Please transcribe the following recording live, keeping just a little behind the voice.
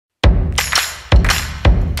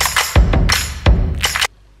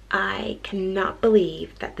I cannot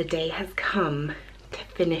believe that the day has come to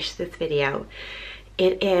finish this video.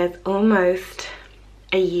 It is almost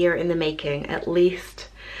a year in the making, at least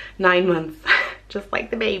 9 months, just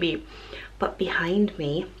like the baby. But behind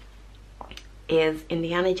me is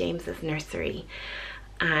Indiana James's nursery.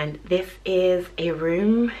 And this is a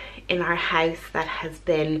room in our house that has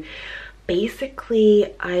been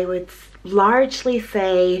basically, I would largely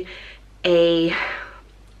say, a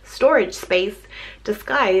storage space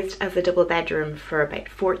disguised as a double bedroom for about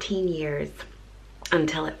 14 years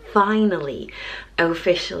until it finally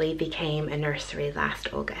officially became a nursery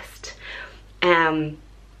last August. The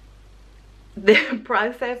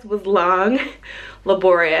process was long,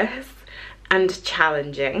 laborious and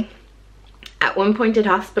challenging. At one point it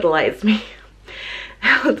hospitalized me.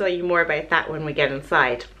 I'll tell you more about that when we get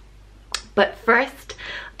inside. But first,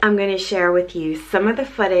 I'm going to share with you some of the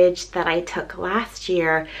footage that I took last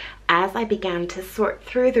year as I began to sort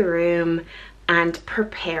through the room and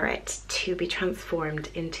prepare it to be transformed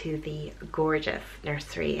into the gorgeous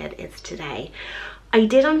nursery it is today. I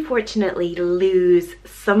did unfortunately lose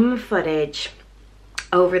some footage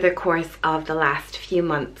over the course of the last few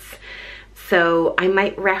months. So I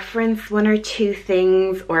might reference one or two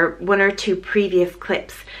things or one or two previous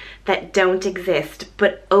clips that don't exist,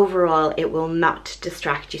 but overall it will not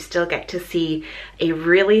distract. You still get to see a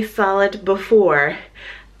really solid before,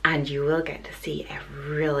 and you will get to see a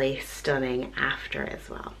really stunning after as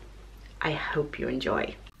well. I hope you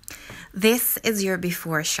enjoy. This is your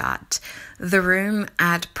before shot. The room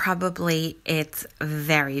at probably its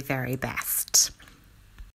very, very best.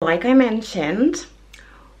 Like I mentioned,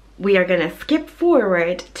 we are going to skip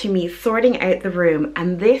forward to me sorting out the room,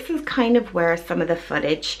 and this is kind of where some of the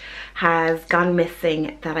footage has gone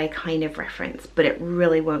missing that I kind of reference, but it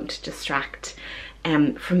really won't distract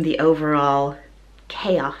from the overall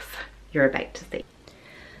chaos you're about to see.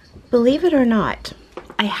 Believe it or not,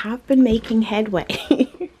 I have been making headway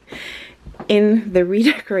in the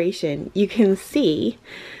redecoration. You can see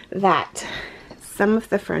that some of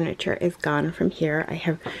the furniture is gone from here. I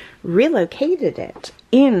have relocated it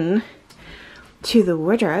in to the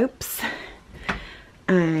wardrobes,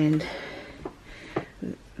 and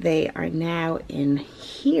they are now in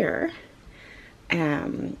here,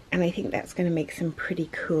 and I think that's going to make some pretty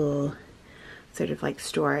cool sort of like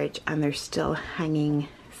storage, and there's still hanging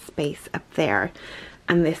space up there,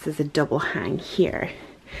 and this is a double hang here.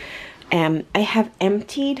 I have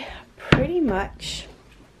emptied pretty much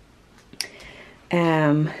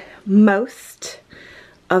most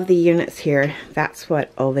of the units here. That's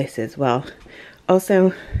what all this is. Well,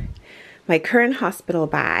 also my current hospital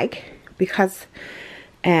bag, because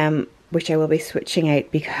which I will be switching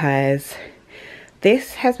out, because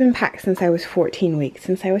this has been packed since I was 14 weeks.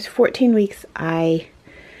 Since I was 14 weeks, I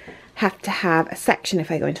have to have a section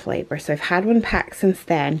if I go into labor. So I've had one packed since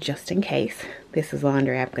then, just in case. This is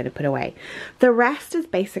laundry I'm going to put away. The rest is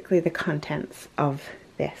basically the contents of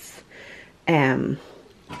this.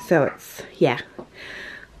 So it's, yeah.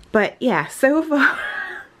 But yeah, so far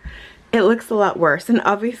it looks a lot worse. And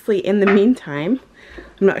obviously in the meantime,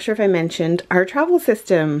 I'm not sure if I mentioned, our travel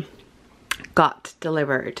system got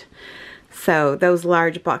delivered. So those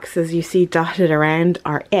large boxes you see dotted around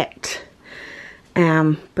are it.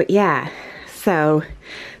 But yeah, so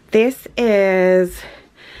this is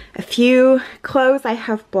a few clothes I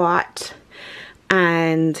have bought,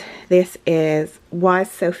 and this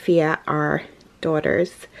was Sophia, our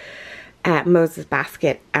daughter's, Moses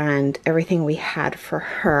basket, and everything we had for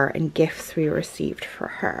her and gifts we received for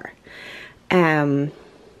her.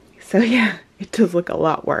 So yeah, it does look a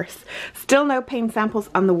lot worse. Still no paint samples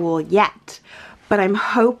on the wall yet, but I'm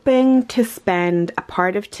hoping to spend a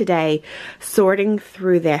part of today sorting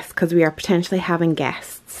through this, because we are potentially having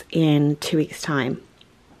guests in 2 weeks' time.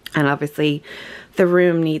 And obviously the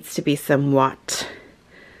room needs to be somewhat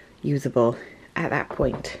usable at that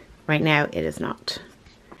point. Right now it is not.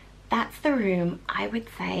 That's the room, I would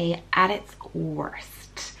say, at its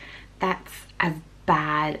worst. That's as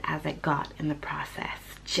bad as it got in the process.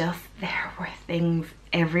 Just there were things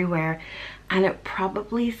everywhere, and it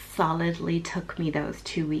probably solidly took me those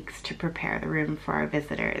 2 weeks to prepare the room for our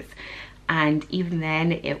visitors. And even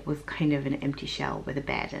then it was kind of an empty shell with a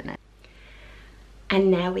bed in it. And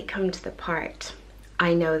now we come to the part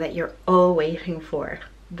I know that you're all waiting for,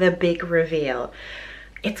 the big reveal.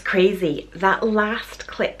 It's crazy. That last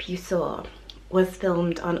clip you saw was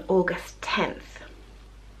filmed on August 10th.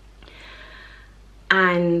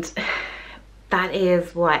 And that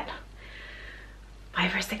is what,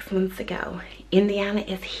 5 or 6 months ago. Indiana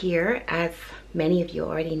is here, as many of you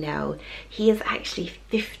already know. He is actually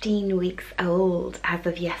 15 weeks old as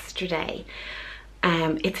of yesterday.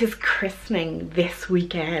 It's his christening this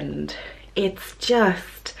weekend. It's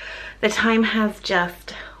just, the time has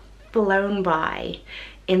just flown by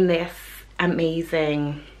in this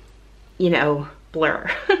amazing, you know, blur.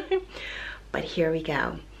 But here we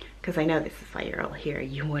go, because I know this is why you're all here.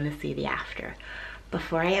 You want to see the after.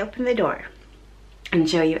 Before I open the door and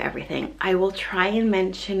show you everything, I will try and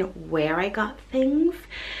mention where I got things,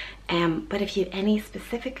 but if you have any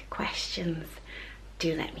specific questions,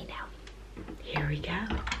 do let me know. Here we go.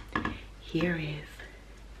 Here is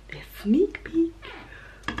the sneak peek.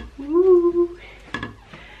 Woo.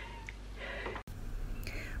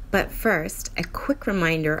 But first, a quick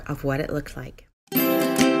reminder of what it looks like.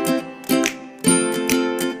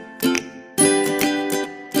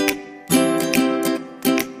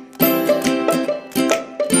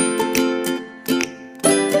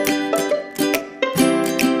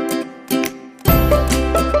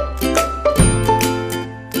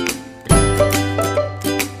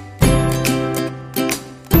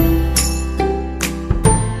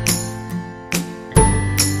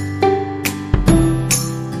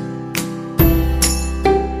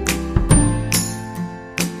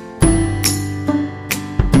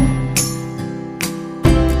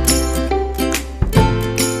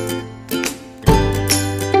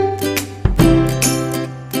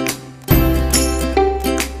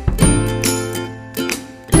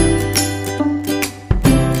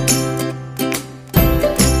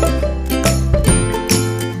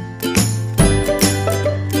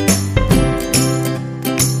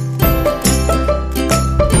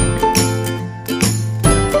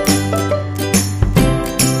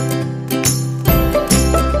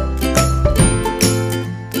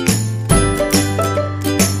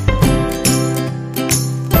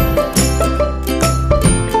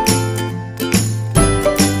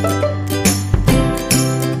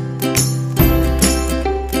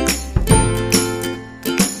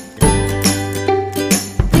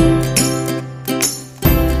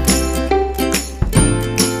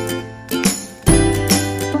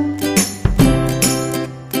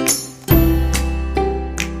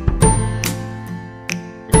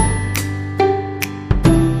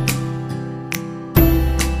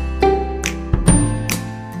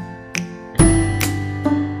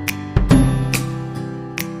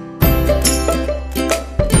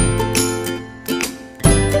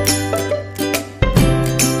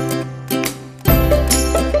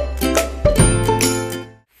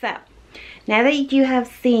 Now that you have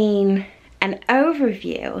seen an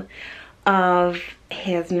overview of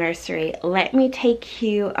his nursery, let me take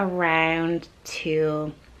you around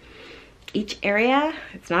to each area.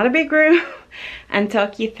 It's not a big room, and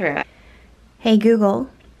talk you through it. Hey Google,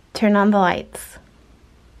 turn on the lights.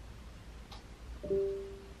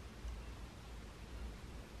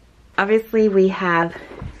 Obviously we have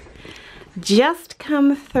just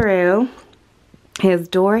come through his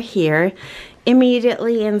door here.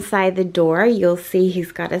 Immediately inside the door, you'll see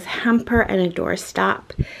he's got his hamper and a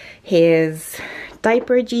doorstop, his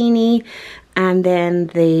diaper genie, and then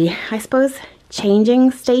the, I suppose,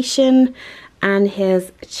 changing station and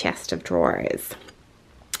his chest of drawers.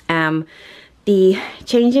 The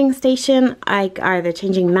changing station, or the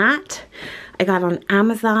changing mat, I got on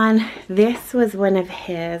Amazon. This was one of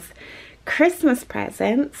his Christmas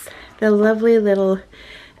presents, the lovely little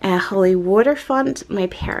holy water font my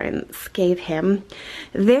parents gave him.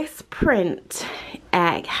 This print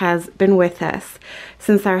has been with us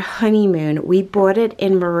since our honeymoon. We bought it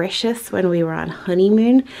in Mauritius when we were on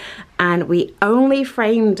honeymoon, and we only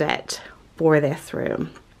framed it for this room.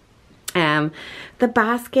 The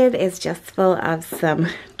basket is just full of some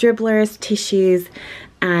dribblers, tissues,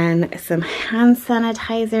 and some hand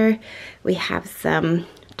sanitizer. We have some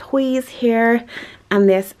toys here, and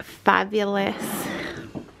this fabulous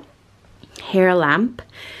hair lamp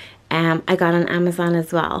I got on Amazon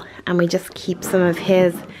as well, and we just keep some of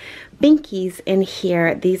his binkies in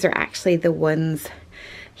here. These are actually the ones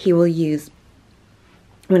he will use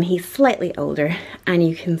when he's slightly older, and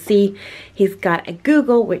you can see he's got a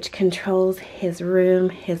Google which controls his room,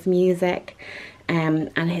 his music,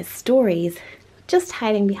 and his stories just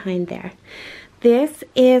hiding behind there. This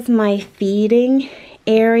is my feeding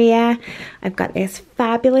area. I've got this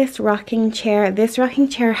fabulous rocking chair. This rocking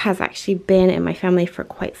chair has actually been in my family for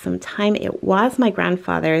quite some time. It was my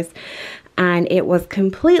grandfather's, and it was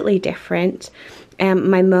completely different.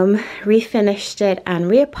 My mum refinished it and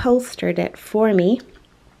reupholstered it for me,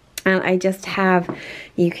 and I just have,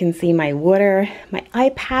 you can see my water, my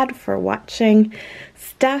iPad for watching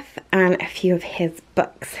stuff, and a few of his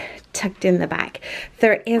books tucked in the back.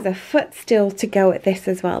 There is a footstool to go with this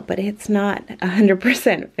as well, but it's not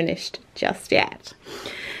 100% finished just yet.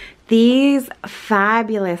 these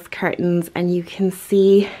fabulous curtains, and you can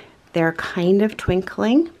see they're kind of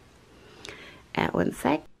twinkling. One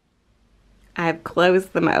sec. I've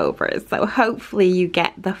closed them over, so hopefully you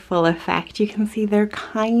get the full effect. You can see they're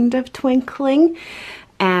kind of twinkling.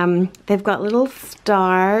 They've got little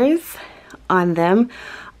stars on them.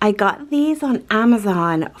 I got these on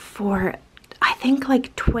Amazon for, I think,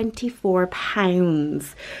 like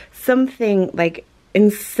 £24. Something like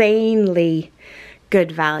insanely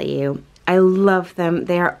good value. I love them.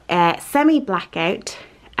 They're semi-blackout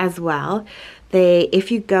as well.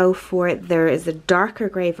 If you go for, there is a darker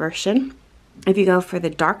grey version. If you go for the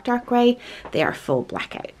dark grey, they are full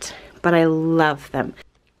blackout. But I love them.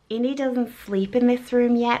 Indy doesn't sleep in this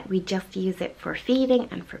room yet. We just use it for feeding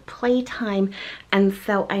and for playtime. And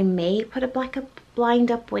so I may put a blackout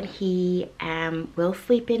blind up when he will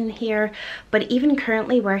sleep in here. But even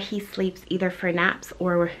currently where he sleeps either for naps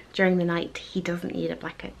or during the night, he doesn't need a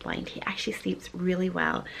blackout blind. He actually sleeps really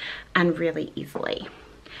well and really easily.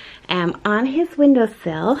 On his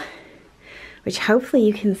windowsill, which hopefully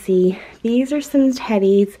you can see, these are some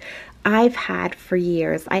teddies I've had for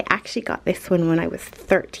years. I actually got this one when I was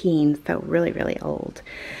 13, so really, really old.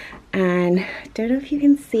 And I don't know if you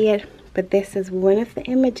can see it, but this is one of the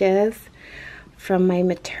images from my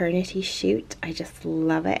maternity shoot. I just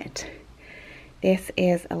love it. This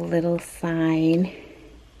is a little sign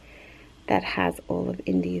that has all of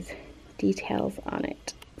Indy's details on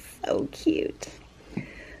it. So cute.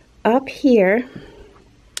 Up here,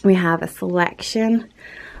 we have a selection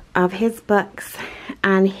of his books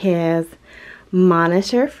and his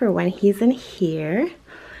monitor for when he's in here.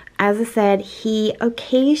 As I said, he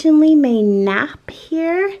occasionally may nap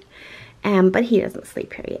here, but he doesn't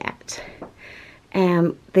sleep here yet.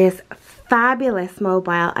 This fabulous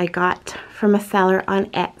mobile I got from a seller on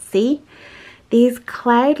Etsy. These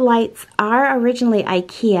cloud lights are originally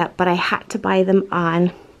IKEA, but I had to buy them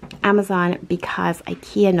on Amazon because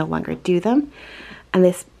IKEA no longer do them. And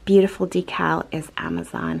this beautiful decal is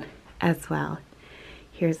Amazon as well.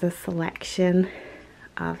 Here's a selection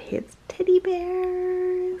of his teddy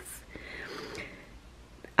bears.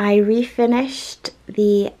 I refinished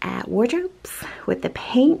the wardrobes with the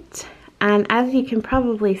paint, and as you can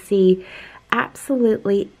probably see,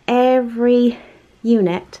 absolutely every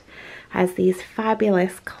unit has these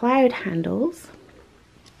fabulous cloud handles.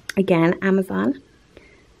 Again, Amazon.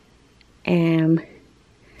 And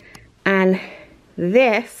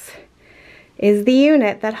this is the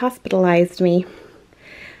unit that hospitalized me.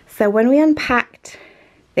 So when we unpacked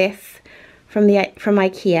this from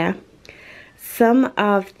IKEA, some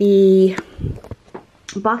of the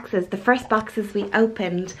boxes, the first boxes we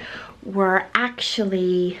opened, were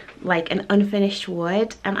actually like an unfinished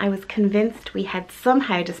wood, and I was convinced we had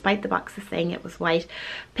somehow, despite the boxes saying it was white,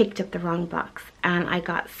 picked up the wrong box, and I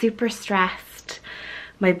got super stressed.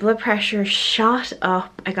 My blood pressure shot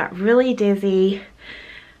up. I got really dizzy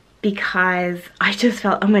because I just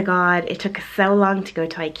felt, oh my god, it took so long to go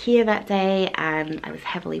to IKEA that day, and I was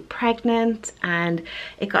heavily pregnant and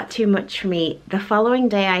it got too much for me. The following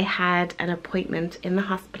day I had an appointment in the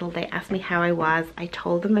hospital. They asked me how I was. I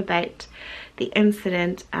told them about the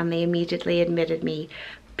incident and they immediately admitted me,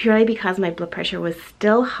 purely because my blood pressure was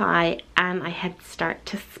still high and I had started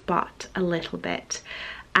to spot a little bit.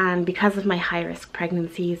 And because of my high-risk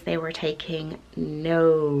pregnancies, they were taking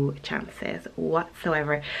no chances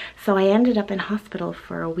whatsoever. So I ended up in hospital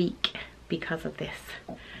for a week because of this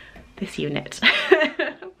unit.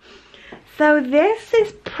 So this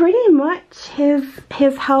is pretty much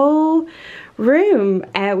his whole room.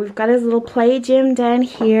 We've got his little play gym down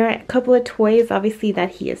here, a couple of toys, obviously,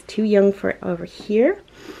 that he is too young for over here,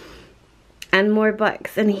 and more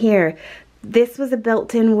books in here. This was a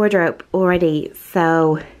built-in wardrobe already,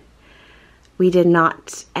 so we did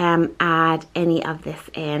not add any of this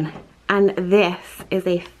in. And this is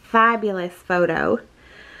a fabulous photo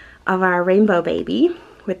of our rainbow baby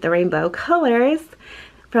with the rainbow colors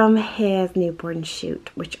from his newborn shoot,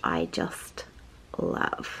 which I just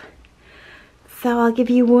love. So I'll give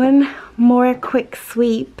you one more quick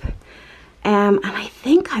sweep, and I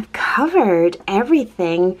think I've covered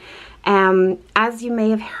everything. As you may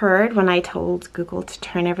have heard when I told Google to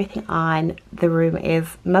turn everything on,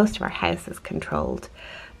 most of our house is controlled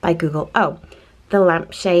by Google. Oh, the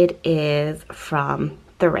lampshade is from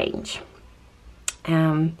the range.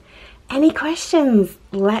 Any questions?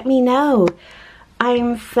 Let me know.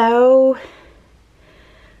 I'm so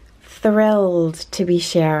thrilled to be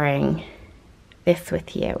sharing this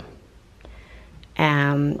with you.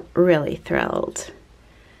 Really thrilled.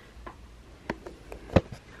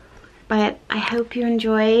 But I hope you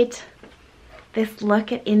enjoyed this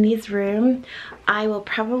look at Indy's room. I will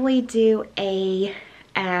probably do a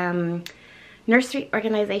nursery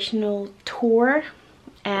organizational tour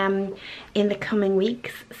in the coming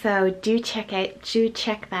weeks, so do check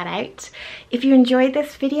that out. If you enjoyed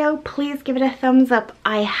this video, please give it a thumbs up.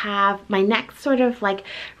 I have my next sort of like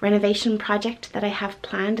renovation project that I have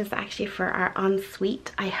planned is actually for our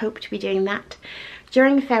ensuite. I hope to be doing that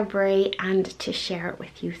during February and to share it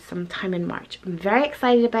with you sometime in March. I'm very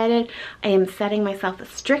excited about it. I am setting myself a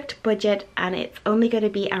strict budget and it's only going to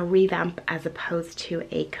be a revamp as opposed to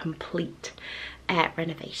a complete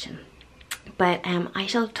renovation. But I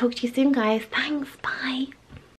shall talk to you soon, guys. Thanks, bye.